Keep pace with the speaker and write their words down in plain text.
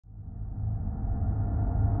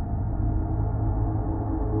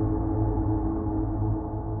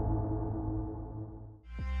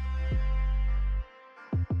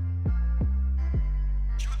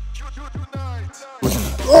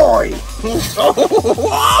boy.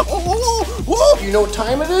 You know what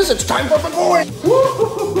time it is? It's time for boy.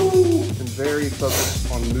 And very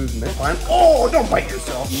focused on movement. Oh, don't bite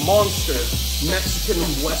yourself. Monster Mexican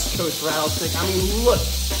West Coast rattlesnake. I mean, look.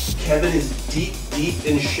 Kevin is deep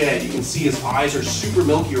in shed. You can see his eyes are super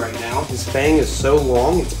milky right now. His fang is so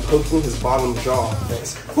long, it's poking his bottom jaw.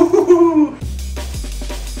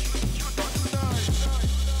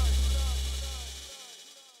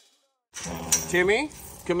 Timmy,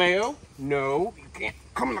 Cameo, no, you can't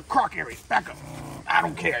come in the croc area. Back up. I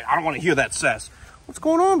don't care. I don't want to hear that sass. What's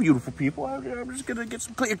going on, beautiful people? I'm just gonna get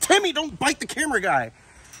some clear. Timmy, don't bite the camera guy.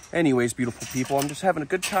 Anyways, beautiful people, I'm just having a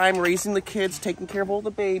good time raising the kids, taking care of all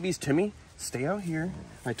the babies. Timmy, stay out here.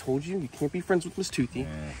 I told you, you can't be friends with Miss Toothy.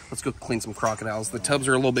 Let's go clean some crocodiles. The tubs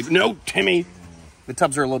are a little bit, no, Timmy. The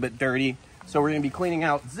tubs are a little bit dirty. So we're gonna be cleaning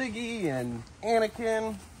out Ziggy and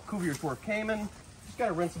Anakin, Cuvier's dwarf Cayman. Just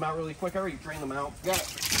gotta rinse them out really quick. I already drained them out. Got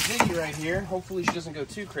Ziggy right here. Hopefully she doesn't go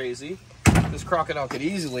too crazy. This crocodile could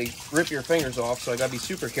easily rip your fingers off, so I gotta be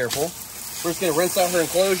super careful. We're just gonna rinse out her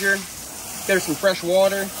enclosure. Get her some fresh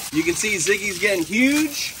water. You can see Ziggy's getting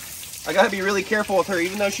huge. I gotta be really careful with her.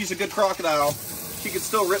 Even though she's a good crocodile, she could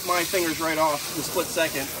still rip my fingers right off in a split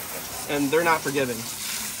second, and they're not forgiving.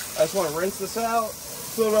 I just wanna rinse this out,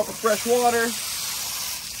 fill it up with fresh water.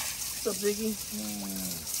 What's up,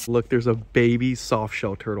 Ziggy? Look, there's a baby soft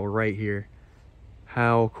shell turtle right here.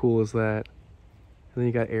 How cool is that? And then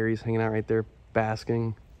you got Aries hanging out right there,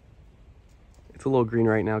 basking. It's a little green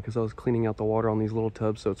right now because I was cleaning out the water on these little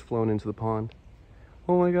tubs, so it's flowing into the pond.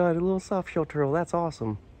 Oh my God, a little soft shell turtle, that's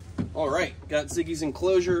awesome. All right, got Ziggy's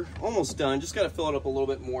enclosure almost done. Just got to fill it up a little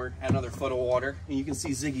bit more, add another foot of water. And you can see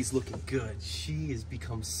Ziggy's looking good. She has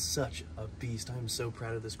become such a beast. I'm so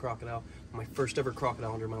proud of this crocodile. My first ever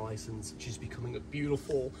crocodile under my license. She's becoming a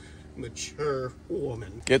beautiful, mature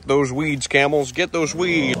woman. Get those weeds, camels, get those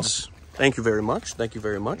weeds. Thank you very much. Thank you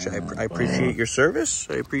very much. I appreciate your service.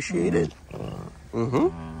 I appreciate it.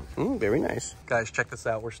 Very nice. Guys, check this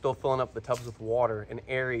out. We're still filling up the tubs with water, and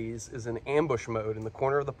Aries is in ambush mode in the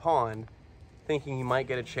corner of the pond, thinking he might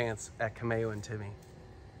get a chance at Cameo and Timmy.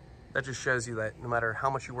 That just shows you that no matter how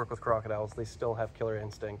much you work with crocodiles, they still have killer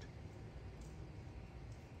instinct.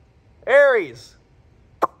 Aries!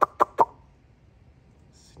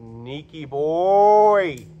 Sneaky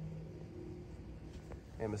boy!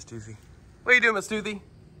 Hey, Miss Toothy. What are you doing, Miss Toothy?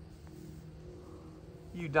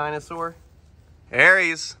 You dinosaur.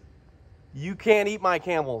 Aries, you can't eat my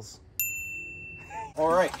camels.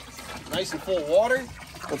 All right, nice and full water.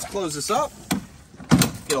 Let's close this up.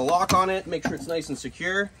 Get a lock on it, make sure it's nice and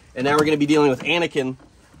secure. And now we're gonna be dealing with Anakin,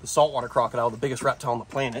 the saltwater crocodile, the biggest reptile on the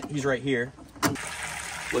planet. He's right here.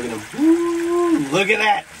 Look at him. Woo, look at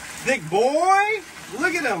that. Big boy.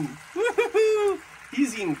 Look at him. Woo-hoo-hoo.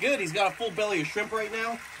 He's eating good. He's got a full belly of shrimp right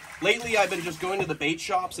now. Lately, I've been just going to the bait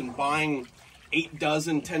shops and buying 8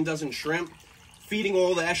 dozen, 10 dozen shrimp, feeding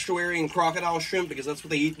all the estuary and crocodile shrimp because that's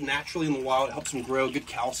what they eat naturally in the wild. It helps them grow, good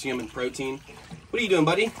calcium and protein. What are you doing,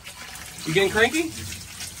 buddy? You getting cranky?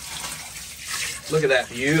 Look at that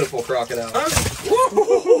beautiful crocodile. Huh?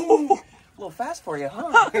 A little fast for you,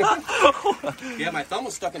 huh? Yeah, my thumb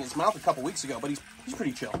was stuck in his mouth a couple weeks ago, but he's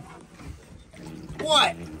pretty chill.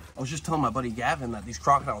 What? I was just telling my buddy Gavin that these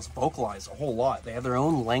crocodiles vocalize a whole lot. They have their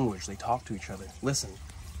own language. They talk to each other. Listen.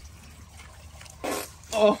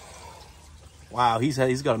 Oh. Wow, he's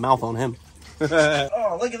got a mouth on him.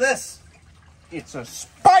 Oh, look at this. It's a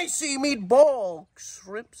spicy meatball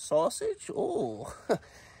shrimp sausage. Oh.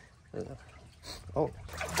 Oh.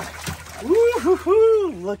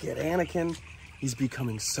 Woo-hoo-hoo. Look at Anakin. He's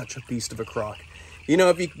becoming such a beast of a croc. You know,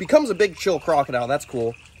 if he becomes a big chill crocodile, that's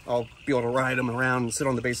cool. I'll be able to ride him around and sit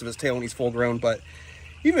on the base of his tail when he's full grown. But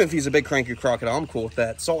even if he's a big cranky crocodile, I'm cool with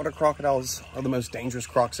that. Saltwater crocodiles are the most dangerous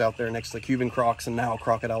crocs out there, next to the Cuban crocs and Nile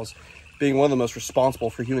crocodiles, being one of the most responsible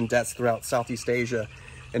for human deaths throughout Southeast Asia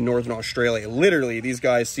and Northern Australia. Literally, these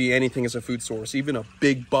guys see anything as a food source. Even a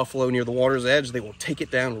big buffalo near the water's edge, they will take it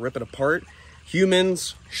down and rip it apart.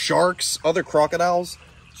 Humans, sharks, other crocodiles,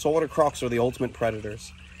 saltwater crocs are the ultimate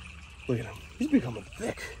predators. Look at him. He's becoming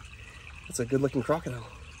thick. That's a good-looking crocodile.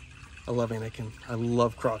 I love Anakin. I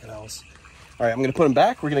love crocodiles. All right, I'm going to put him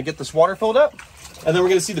back. We're going to get this water filled up, and then we're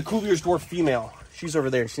going to see the Cuvier's dwarf female. She's over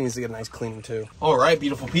there. She needs to get a nice cleaning, too. All right,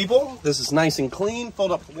 beautiful people. This is nice and clean,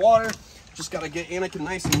 filled up with water. Just got to get Anakin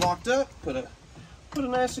nice and locked up. Put a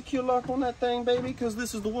nice secure lock on that thing, baby, because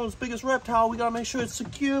this is the world's biggest reptile. We got to make sure it's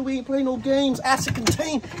secure. We ain't playing no games. Acid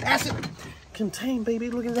contain. Acid contain, baby.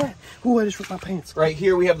 Look at that. Ooh, I just ripped my pants. Right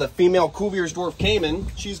here, we have the female Cuvier's dwarf Cayman.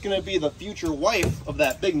 She's going to be the future wife of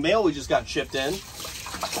that big male we just got shipped in.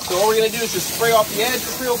 So all we're going to do is just spray off the edge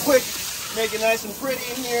just real quick. Make it nice and pretty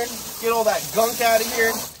in here. Get all that gunk out of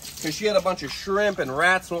here. Because she had a bunch of shrimp and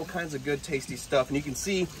rats and all kinds of good tasty stuff. And you can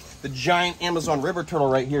see the giant Amazon river turtle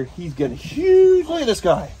right here. He's getting huge. Look at this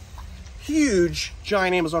guy. Huge,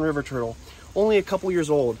 giant Amazon river turtle. Only a couple years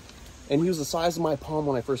old. And he was the size of my palm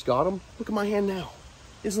when I first got him. Look at my hand now.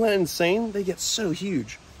 Isn't that insane? They get so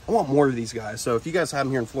huge. I want more of these guys. So if you guys have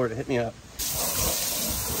them here in Florida, hit me up.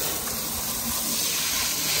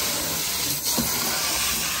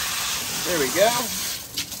 There we go.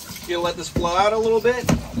 Gonna let this flow out a little bit.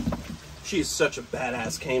 She is such a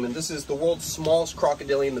badass caiman. This is the world's smallest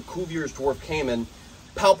crocodilian, the Cuvier's dwarf caiman,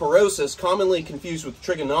 palparosus, commonly confused with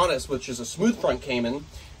trigonotus, which is a smooth front caiman.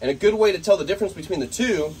 And a good way to tell the difference between the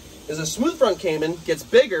two is a smooth front caiman gets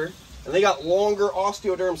bigger, and they got longer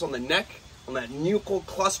osteoderms on the neck, on that nuchal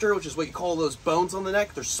cluster, which is what you call those bones on the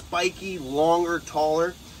neck. They're spiky, longer,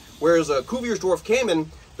 taller. Whereas a Cuvier's dwarf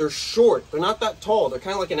caiman, they're short. They're not that tall. They're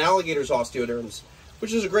kind of like an alligator's osteoderms,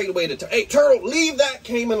 which is a great way to hey, turtle, leave that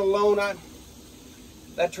caiman alone.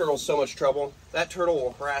 That turtle's so much trouble. That turtle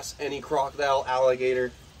will harass any crocodile,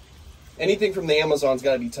 alligator. Anything from the Amazon's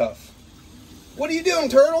got to be tough. What are you doing,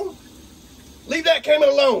 turtle? Leave that caiman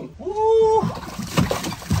alone. Woo!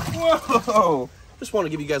 Whoa! Just want to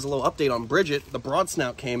give you guys a little update on Bridget, the broad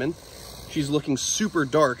snout caiman. She's looking super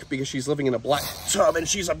dark because she's living in a black tub and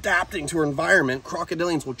she's adapting to her environment.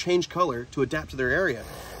 Crocodilians will change color to adapt to their area.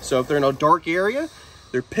 So if they're in a dark area,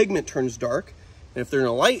 their pigment turns dark. And if they're in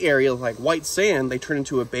a light area like white sand, they turn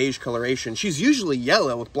into a beige coloration. She's usually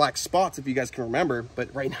yellow with black spots, if you guys can remember,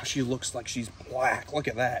 but right now she looks like she's black. Look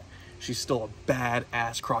at that. She's still a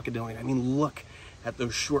badass crocodilian. I mean, look at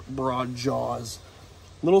those short, broad jaws.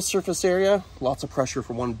 Little surface area, lots of pressure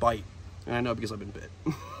for one bite. And I know because I've been bit.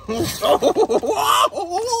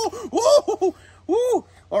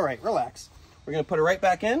 All right, relax. We're gonna put it right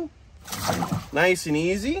back in. Nice and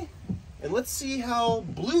easy. And let's see how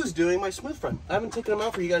Blue's doing, my smooth front. I haven't taken him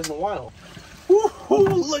out for you guys in a while.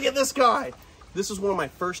 Look at this guy. This is one of my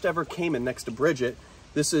first ever caiman next to Bridget.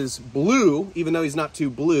 This is Blue, even though he's not too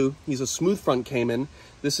blue. He's a smooth front caiman.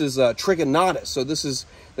 This is trigonotus. So this is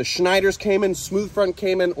the Schneider's caiman, smooth front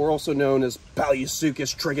caiman, or also known as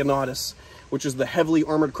Balusuchus trigonotus, which is the heavily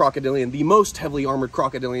armored crocodilian, the most heavily armored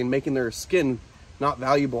crocodilian, making their skin not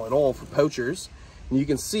valuable at all for poachers. And you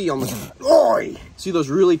can see on the, see those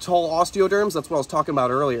really tall osteoderms? That's what I was talking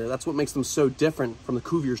about earlier. That's what makes them so different from the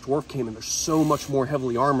Cuvier's dwarf caiman. They're so much more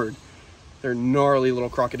heavily armored. They're gnarly little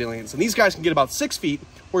crocodilians. And these guys can get about 6 feet,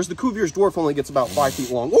 whereas the Cuvier's dwarf only gets about 5 feet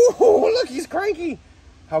long. Oh, look, he's cranky.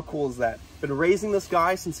 How cool is that? Been raising this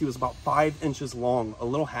guy since he was about 5 inches long, a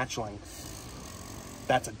little hatchling.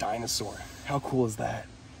 That's a dinosaur. How cool is that?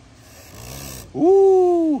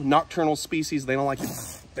 Ooh, nocturnal species. They don't like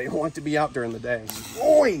to be out during the day.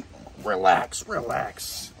 Oi, relax,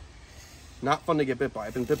 relax. Not fun to get bit by.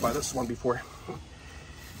 I've been bit by this one before.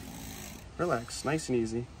 Relax, nice and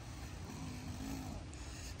easy.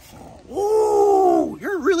 Ooh,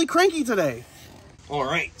 you're really cranky today. All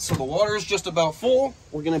right, so the water is just about full.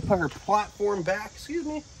 We're gonna put her platform back, excuse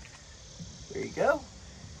me. There you go.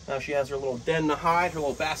 Now she has her little den to hide, her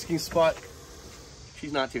little basking spot.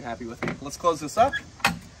 She's not too happy with me. Let's close this up,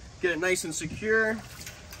 get it nice and secure.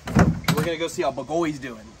 We're gonna go see how Bagoy's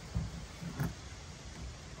doing.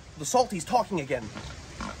 The Salty's talking again.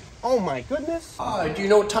 Oh my goodness. Do you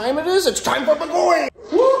know what time it is? It's time for Bagoy!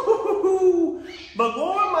 Woo-hoo-hoo-hoo!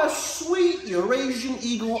 Bagoy, my sweet Eurasian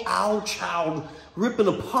eagle owl child, ripping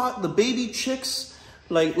apart the baby chicks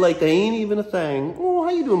like they ain't even a thing. Oh,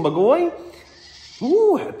 how you doing, Bagoy?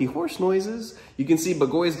 Ooh, happy horse noises. You can see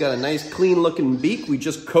Bagoy's got a nice clean looking beak. We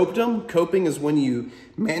just coped him. Coping is when you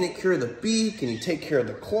manicure the beak and you take care of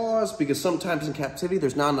the claws, because sometimes in captivity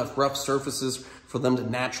there's not enough rough surfaces for them to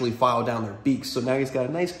naturally file down their beaks. So now he's got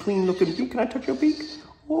a nice clean looking beak. Can I touch your beak?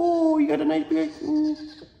 Oh, you got a nice beak.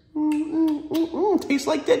 Tastes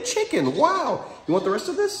like dead chicken. Wow. You want the rest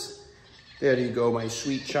of this? There you go, my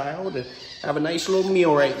sweet child. Have a nice little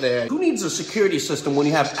meal right there. Who needs a security system when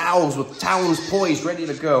you have owls with talons poised, ready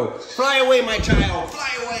to go? Fly away, my child, fly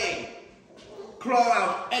away. Claw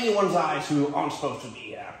out anyone's eyes who aren't supposed to be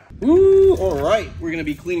here. Ooh, all right. We're gonna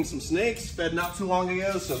be cleaning some snakes. Fed not too long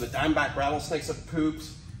ago, so the diamondback rattlesnakes have pooped.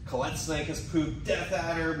 Colette snake has pooped. Death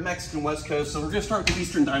adder, Mexican West Coast. So we're gonna start with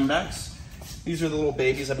eastern diamondbacks. These are the little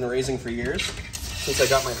babies I've been raising for years, since I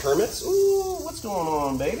got my permits. Ooh, what's going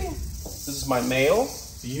on, baby? This is my male,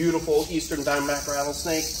 beautiful eastern diamondback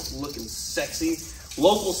rattlesnake, looking sexy.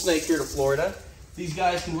 Local snake here to Florida. These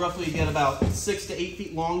guys can roughly get about 6 to 8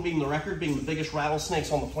 feet long, being the record, being the biggest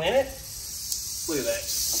rattlesnakes on the planet. Look at that.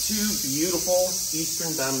 2 beautiful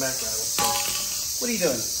eastern diamondback rattlesnakes. What are you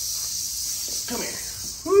doing? Come here.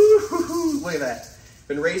 Woo-hoo-hoo. look at that.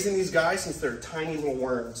 Been raising these guys since they're tiny little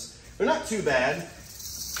worms. They're not too bad.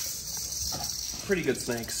 Pretty good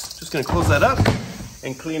snakes. Just gonna close that up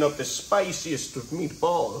and clean up the spiciest of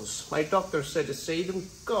meatballs. My doctor said to say them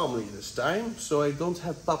calmly this time, so I don't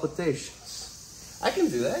have palpitations. I can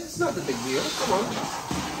do that, it's not the big deal, come on.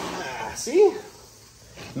 Ah, see?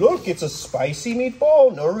 Look, it's a spicy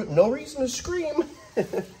meatball, no reason to scream.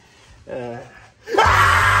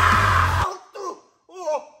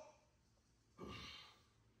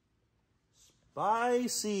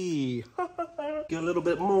 Spicy. Get a little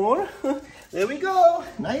bit more. There we go.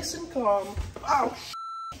 Nice and calm. Oh,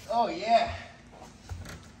 oh yeah.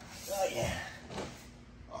 Oh yeah.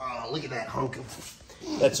 Oh, look at that hunk of.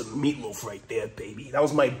 That's a meatloaf right there, baby. That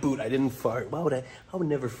was my boot. I didn't fart. Why would I? I would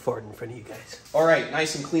never fart in front of you guys. All right,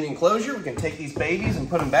 nice and clean enclosure. We can take these babies and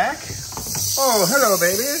put them back. Oh, hello,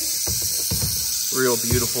 babies. Real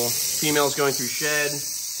beautiful. Female's going through shed.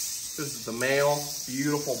 This is the male.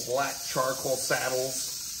 Beautiful black charcoal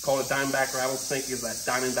saddles. Called a diamondback rattlesnake because of that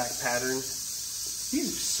diamondback pattern.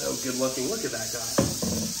 He's so good looking. Look at that guy.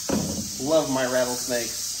 Love my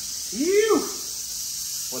rattlesnakes. Ew!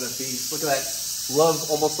 What a beast. Look at that. Love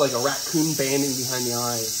almost like a raccoon banding behind the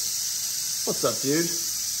eyes. What's up, dude?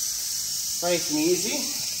 Nice and easy.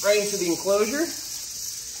 Right into the enclosure.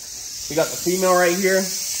 We got the female right here.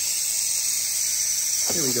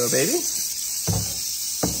 Here we go, baby.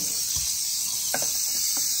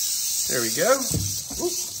 There we go.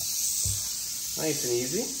 Ooh. Nice and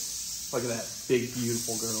easy. Look at that big,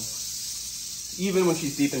 beautiful girl. Even when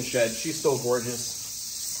she's deep in shed, she's still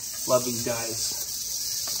gorgeous. Love these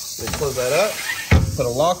guys. Let's close that up. Put a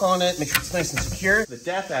lock on it. Make sure it's nice and secure. The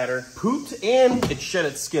death adder pooped and it shed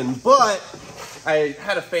its skin. But I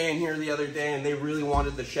had a fan here the other day and they really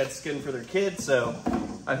wanted the shed skin for their kids. So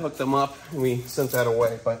I hooked them up and we sent that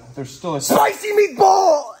away. But there's still a spicy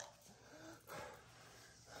meatball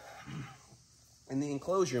in the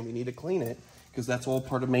enclosure and we need to clean it because that's all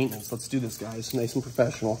part of maintenance. Let's do this, guys. Nice and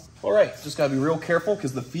professional. All right, just gotta be real careful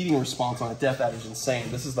because the feeding response on a death adder is insane.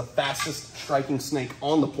 This is the fastest striking snake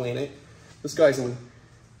on the planet. This guy's in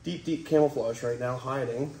deep, deep camouflage right now,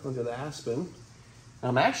 hiding under the aspen.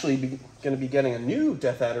 I'm actually gonna be getting a new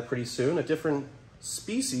death adder pretty soon, a different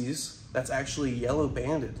species that's actually yellow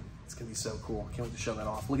banded. It's gonna be so cool. I can't wait to show that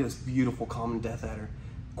off. Look at this beautiful common death adder.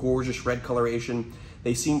 Gorgeous red coloration.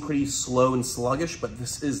 They seem pretty slow and sluggish, but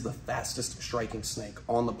this is the fastest striking snake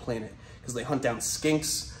on the planet because they hunt down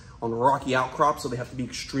skinks on rocky outcrops, so they have to be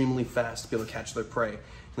extremely fast to be able to catch their prey. And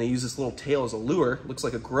they use this little tail as a lure. It looks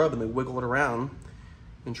like a grub, and they wiggle it around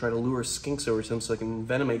and try to lure skinks over to them so they can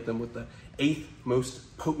venomate them with the 8th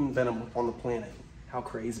most potent venom on the planet. How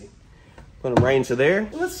crazy. Put them right into there.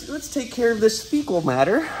 Let's take care of this fecal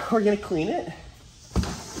matter. We're gonna clean it.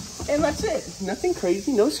 And that's it. Nothing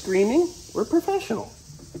crazy, no screaming. We're professional.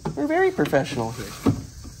 We're very professional here.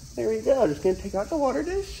 There we go. Just gonna take out the water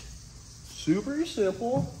dish. Super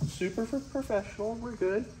simple, super professional. We're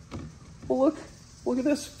good. Well, look at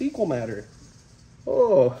this fecal matter.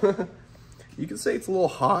 Oh, you can say it's a little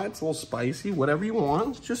hot, it's a little spicy, whatever you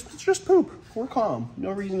want. It's just poop. We're calm.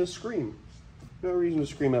 No reason to scream. No reason to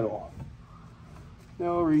scream at all.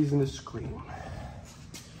 No reason to scream.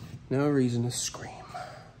 No reason to scream.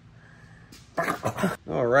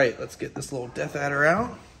 All right, let's get this little death adder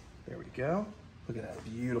out. There we go. Look at that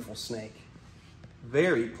beautiful snake.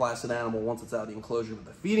 Very placid animal once it's out of the enclosure, but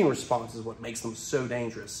the feeding response is what makes them so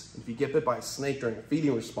dangerous. If you get bit by a snake during a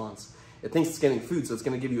feeding response, it thinks it's getting food, so it's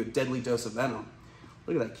gonna give you a deadly dose of venom.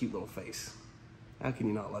 Look at that cute little face. How can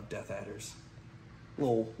you not love death adders?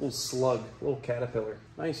 Little slug, little caterpillar.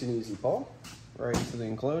 Nice and easy, Paul. Right into the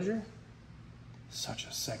enclosure. Such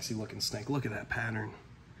a sexy looking snake. Look at that pattern.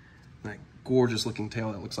 That gorgeous looking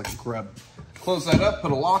tail that looks like a grub. Close that up,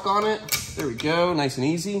 put a lock on it. There we go, nice and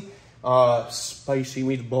easy. Spicy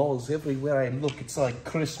meatballs everywhere I look. It's like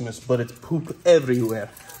Christmas, but it's poop everywhere.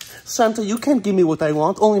 Santa, you can't give me what I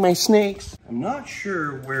want, only my snakes. I'm not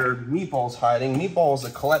sure where Meatball's hiding. Meatball is a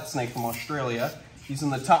Colette snake from Australia. She's in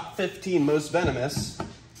the top 15 most venomous.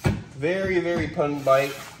 Very, very potent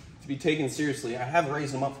bite to be taken seriously. I have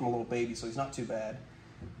raised him up from a little baby, so he's not too bad.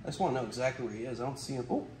 I just want to know exactly where he is. I don't see him.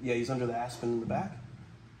 Oh, yeah, he's under the aspen in the back.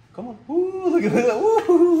 Come on. Ooh, look at that.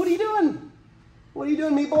 Ooh, what are you doing? What are you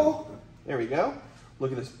doing, Meatball? There we go.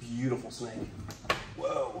 Look at this beautiful snake.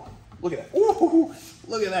 Whoa. Look at that. Ooh,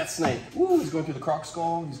 look at that snake. Ooh, he's going through the croc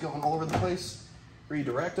skull. He's going all over the place.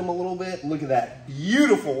 Redirect him a little bit. Look at that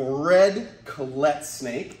beautiful red Colette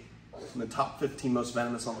snake. In the top 15 most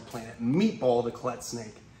venomous on the planet. Meatball, the Colette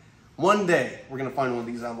snake. One day, we're going to find one of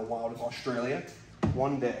these out in the wild of Australia.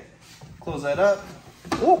 One day. Close that up.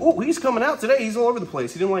 Oh, he's coming out today. He's all over the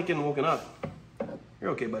place. He didn't like getting woken up.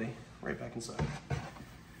 You're okay, buddy. Right back inside.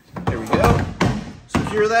 There we go.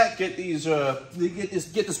 Secure that. Get these.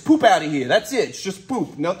 Get this poop out of here. That's it. It's just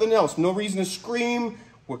poop. Nothing else. No reason to scream.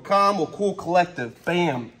 We're calm. We're cool. Collective.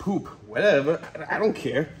 Bam. Poop. Whatever. I don't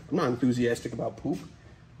care. I'm not enthusiastic about poop.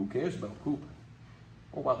 Who cares about poop?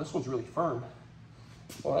 Oh wow, this one's really firm.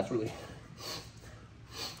 Oh, that's really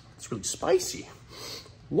spicy.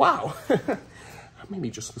 Wow. Maybe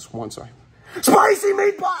just this one, sorry. Spicy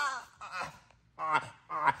meatball!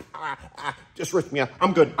 Just ripped me out.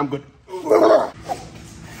 I'm good. I'm good.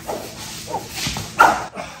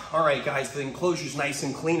 All right, guys, the enclosure's nice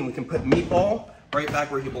and clean, and we can put Meatball right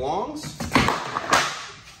back where he belongs.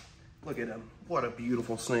 Look at him. What a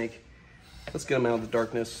beautiful snake. Let's get him out of the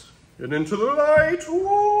darkness and into the light.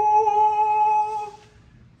 Whoa!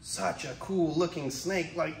 Such a cool looking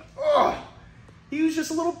snake. Like, oh! He was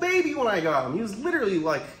just a little baby when I got him. He was literally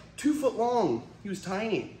like 2 foot long. He was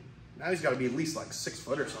tiny. Now he's got to be at least like 6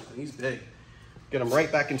 foot or something. He's big. Get him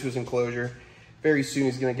right back into his enclosure. Very soon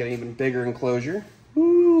he's going to get an even bigger enclosure.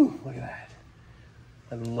 Woo! Look at that.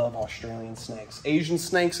 I love Australian snakes. Asian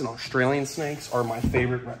snakes and Australian snakes are my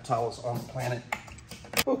favorite reptiles on the planet.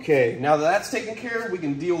 Okay, now that that's taken care of, we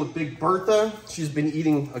can deal with Big Bertha. She's been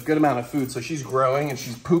eating a good amount of food, so she's growing and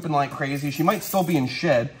she's pooping like crazy. She might still be in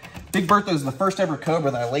shed. Big Bertha is the first ever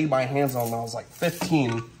cobra that I laid my hands on when I was like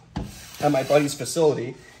 15 at my buddy's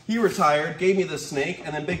facility. He retired, gave me this snake,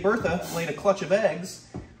 and then Big Bertha laid a clutch of eggs,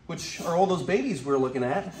 which are all those babies we're looking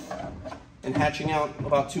at and hatching out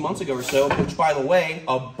about 2 months ago or so, which, by the way,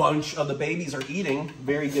 a bunch of the babies are eating.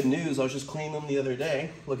 Very good news. I was just cleaning them the other day.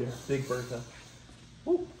 Look at her, Big Bertha.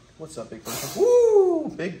 Woo. What's up, Big Bertha? Woo!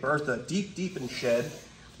 Big Bertha, deep in shed.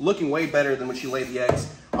 Looking way better than when she laid the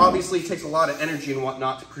eggs. Obviously, it takes a lot of energy and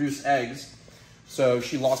whatnot to produce eggs. So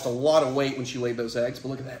she lost a lot of weight when she laid those eggs. But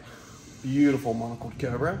look at that. Beautiful monocled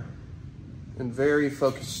cobra. And very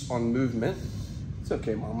focused on movement. It's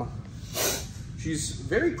okay, mama. She's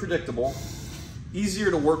very predictable. Easier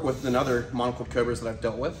to work with than other monocled cobras that I've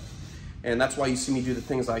dealt with. And that's why you see me do the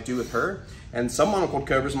things I do with her. And some monocled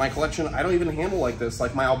cobras in my collection, I don't even handle like this.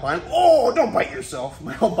 Like my albino, oh, don't bite yourself.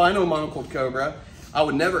 My albino monocled cobra, I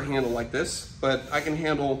would never handle like this, but I can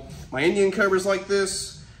handle my Indian cobras like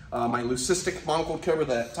this. My leucistic monocled cobra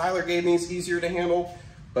that Tyler gave me is easier to handle,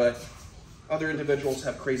 but other individuals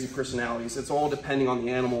have crazy personalities. It's all depending on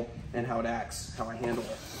the animal and how it acts, how I handle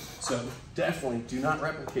it. So definitely do not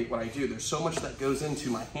replicate what I do. There's so much that goes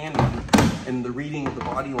into my handling and the reading of the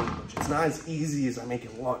body language. It's not as easy as I make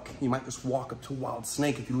it look. You might just walk up to a wild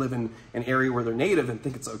snake if you live in an area where they're native and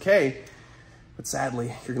think it's okay. But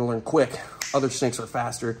sadly, you're gonna learn quick. Other snakes are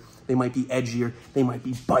faster. They might be edgier. They might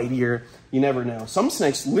be bitier. You never know. Some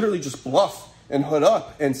snakes literally just bluff and hood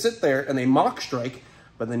up and sit there and they mock strike.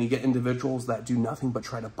 But then you get individuals that do nothing but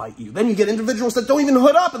try to bite you. Then you get individuals that don't even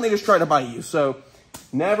hood up and they just try to bite you. So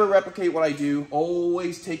never replicate what I do.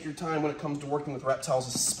 Always take your time when it comes to working with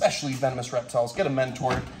reptiles, especially venomous reptiles. Get a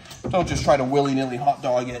mentor. Don't just try to willy-nilly hot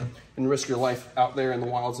dog it and risk your life out there in the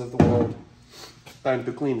wilds of the world. Time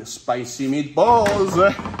to clean the spicy meatballs.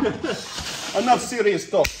 Enough serious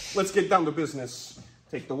talk. Let's get down to business.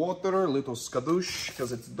 Take the water, a little skadoosh,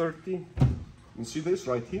 because it's dirty. You see this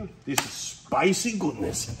right here? This is spicy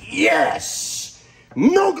goodness. Yes!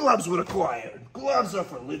 No gloves were required. Gloves are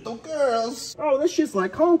for little girls. Oh, this shit's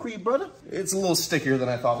like concrete, brother. It's a little stickier than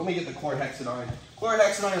I thought. Let me get the chlorhexidine.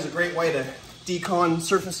 Chlorhexidine is a great way to decon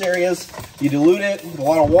surface areas. You dilute it with a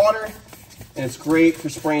lot of water, and it's great for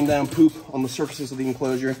spraying down poop on the surfaces of the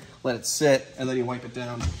enclosure. Let it sit, and then you wipe it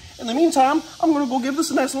down. In the meantime, I'm gonna go give this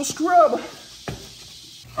a nice little scrub.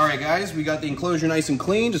 All right, guys, we got the enclosure nice and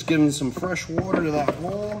clean. Just giving some fresh water to that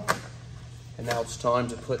wall. And now it's time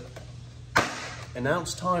to put, now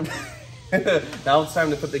it's time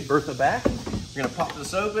to put Big Bertha back. We're gonna pop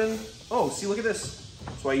this open. Oh, see, look at this.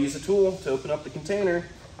 That's why I use a tool to open up the container.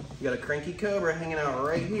 You got a cranky cobra hanging out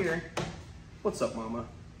right here. What's up, mama?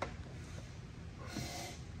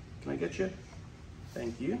 Can I get you?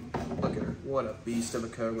 Thank you. Look at her. What a beast of a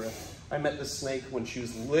cobra. I met this snake when she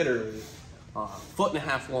was literally a foot and a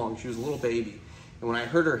half long. She was a little baby. And when I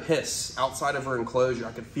heard her hiss outside of her enclosure,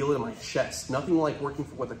 I could feel it in my chest. Nothing like working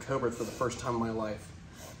with a cobra for the first time in my life.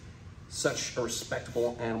 Such a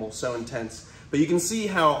respectable animal, so intense. But you can see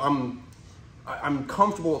how I'm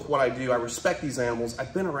comfortable with what I do. I respect these animals.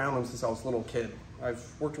 I've been around them since I was a little kid. I've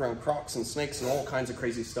worked around crocs and snakes and all kinds of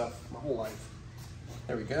crazy stuff my whole life.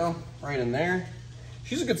 There we go, right in there.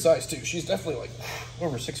 She's a good size too. She's definitely like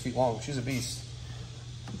over 6 feet long. She's a beast.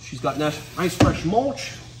 She's got nice fresh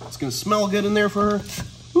mulch. It's gonna smell good in there for her.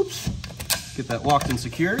 Oops. Get that locked and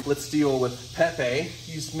secured. Let's deal with Pepe.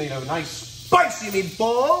 He's made a nice spicy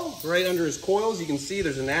meatball right under his coils. You can see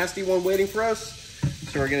there's a nasty one waiting for us.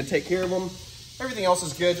 So we're gonna take care of him. Everything else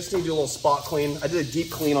is good, just need to do a little spot clean. I did a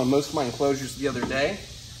deep clean on most of my enclosures the other day.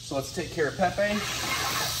 So let's take care of Pepe.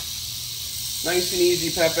 Nice and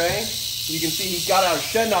easy, Pepe. You can see he got out of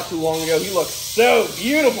shed not too long ago. He looks so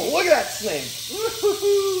beautiful. Look at that snake.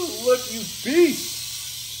 Woo-hoo-hoo. Look, you beast.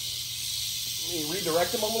 Let me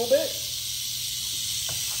redirect him a little bit.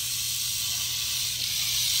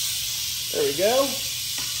 There we go.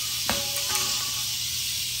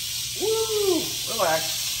 Woo!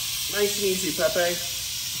 Relax. Nice and easy, Pepe.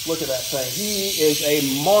 Look at that thing. He is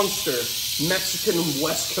a monster Mexican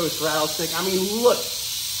West Coast rattlesnake. I mean, look.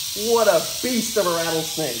 What a beast of a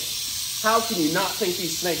rattlesnake. How can you not think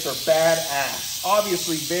these snakes are badass?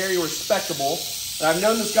 Obviously very respectable. And I've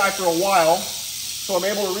known this guy for a while, so I'm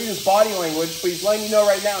able to read his body language, but he's letting you know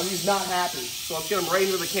right now he's not happy. So let's get him right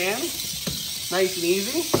into the can. Nice and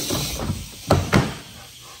easy.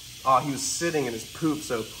 Oh, he was sitting in his poop,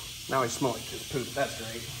 so now I smell like his poop. That's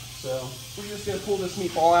great. So we're just gonna pull this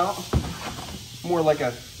meatball out. More like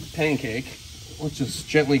a pancake. Let's just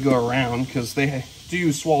gently go around because they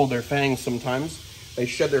do swallow their fangs sometimes. They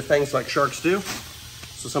shed their fangs like sharks do.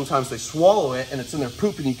 So sometimes they swallow it and it's in their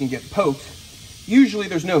poop and you can get poked. Usually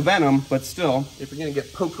there's no venom, but still, if you're gonna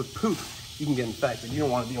get poked with poop, you can get infected. You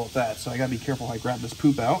don't wanna deal with that. So I gotta be careful how I grab this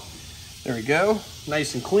poop out. There we go.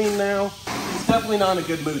 Nice and clean now. He's definitely not in a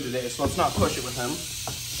good mood today, so let's not push it with him.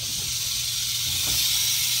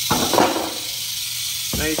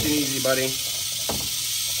 Nice and easy, buddy.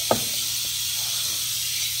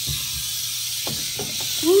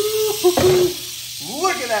 Woo-hoo-hoo.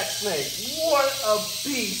 Look at that snake. What a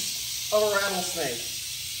beast of a rattlesnake.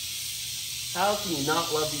 How can you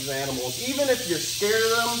not love these animals? Even if you're scared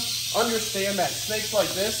of them, understand that snakes like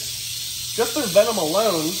this, just their venom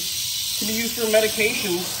alone, can be used for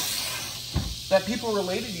medications that people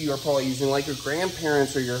related to you are probably using, like your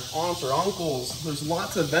grandparents or your aunts or uncles. There's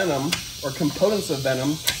lots of venom or components of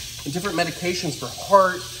venom in different medications for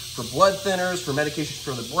heart, for blood thinners, for medications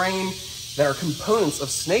for the brain that are components of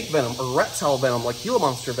snake venom or reptile venom like Gila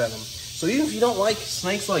monster venom. So even if you don't like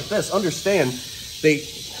snakes like this, understand they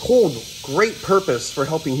hold great purpose for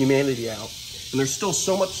helping humanity out. And there's still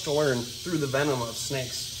so much to learn through the venom of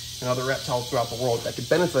snakes and other reptiles throughout the world that could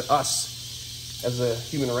benefit us as a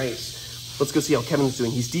human race. Let's go see how Kevin's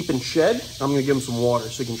doing. He's deep in shed. I'm gonna give him some water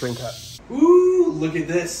so he can drink up. Ooh, look at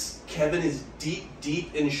this. Kevin is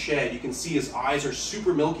deep in shed. You can see his eyes are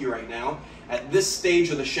super milky right now. At this stage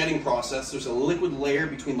of the shedding process, there's a liquid layer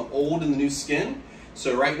between the old and the new skin.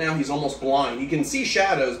 So right now he's almost blind. You can see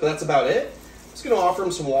shadows, but that's about it. I'm just gonna offer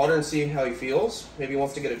him some water and see how he feels. Maybe he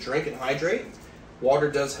wants to get a drink and hydrate. Water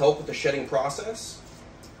does help with the shedding process.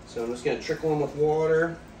 So I'm just gonna trickle him with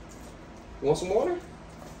water. You want some water?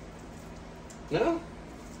 No?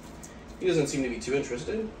 He doesn't seem to be too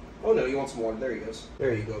interested. Oh no, you want some water. There he goes.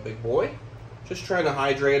 There you go, big boy. Just trying to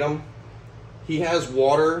hydrate him. He has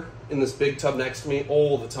water in this big tub next to me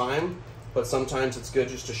all the time, but sometimes it's good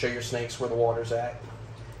just to show your snakes where the water's at.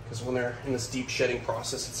 Because when they're in this deep shedding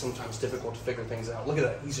process, it's sometimes difficult to figure things out. Look at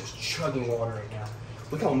that. He's just chugging water right now.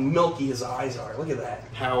 Look how milky his eyes are. Look at that.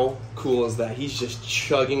 How cool is that? He's just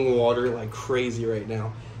chugging water like crazy right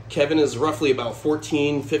now. Kevin is roughly about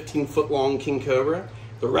 14, 15 foot long king cobra.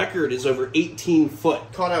 The record is over 18 foot.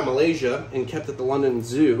 Caught out in Malaysia and kept at the London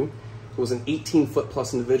Zoo. It was an 18 foot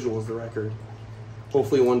plus individual is the record.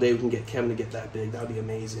 Hopefully one day we can get Kevin to get that big. That would be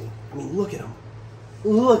amazing. I mean, look at him.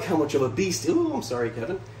 Look how much of a beast. Ooh, I'm sorry,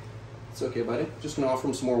 Kevin. It's okay, buddy. Just gonna offer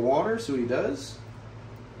him some more water, see what he does.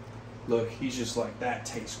 Look, he's just like, that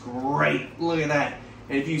tastes great. Look at that.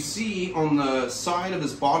 And if you see on the side of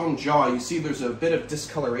his bottom jaw, you see there's a bit of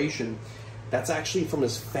discoloration. That's actually from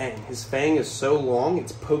his fang. His fang is so long,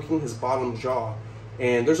 it's poking his bottom jaw.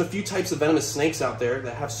 And there's a few types of venomous snakes out there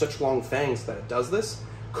that have such long fangs that it does this.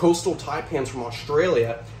 Coastal taipans from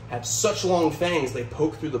Australia have such long fangs, they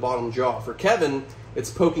poke through the bottom jaw. For Kevin, it's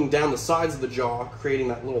poking down the sides of the jaw, creating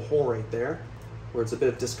that little hole right there, where it's a bit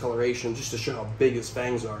of discoloration, just to show how big his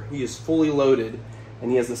fangs are. He is fully loaded, and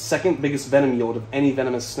he has the second biggest venom yield of any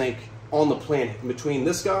venomous snake on the planet. And between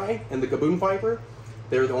this guy and the gaboon viper,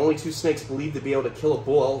 they're the only two snakes believed to be able to kill a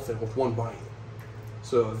bull elephant with one bite.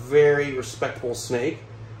 So a very respectable snake.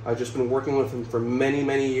 I've just been working with him for many,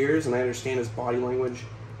 many years, and I understand his body language,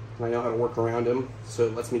 and I know how to work around him, so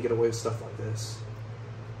it lets me get away with stuff like this.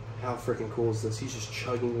 How freaking cool is this? He's just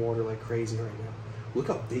chugging water like crazy right now. Look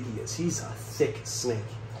how big he is. He's a thick snake.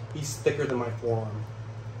 He's thicker than my forearm.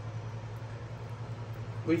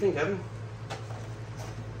 What do you think, Kevin?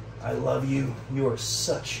 I love you. You are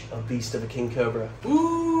such a beast of a king cobra.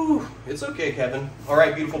 Ooh, it's okay, Kevin. All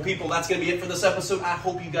right, beautiful people, that's going to be it for this episode. I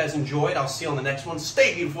hope you guys enjoyed. I'll see you on the next one.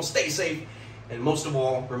 Stay beautiful, stay safe, and most of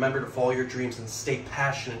all, remember to follow your dreams and stay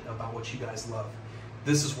passionate about what you guys love.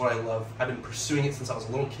 This is what I love. I've been pursuing it since I was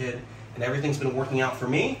a little kid, and everything's been working out for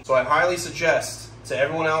me. So I highly suggest to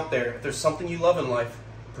everyone out there, if there's something you love in life,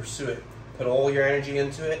 pursue it. Put all your energy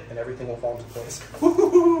into it, and everything will fall into place.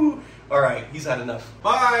 Woo-hoo-hoo. All right, he's had enough.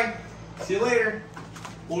 Bye. See you later.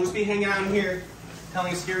 We'll just be hanging out in here,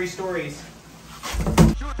 telling scary stories.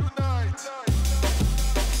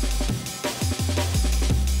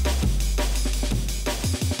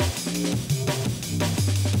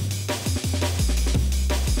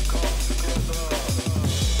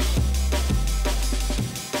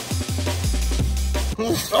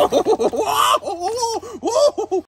 Whoa!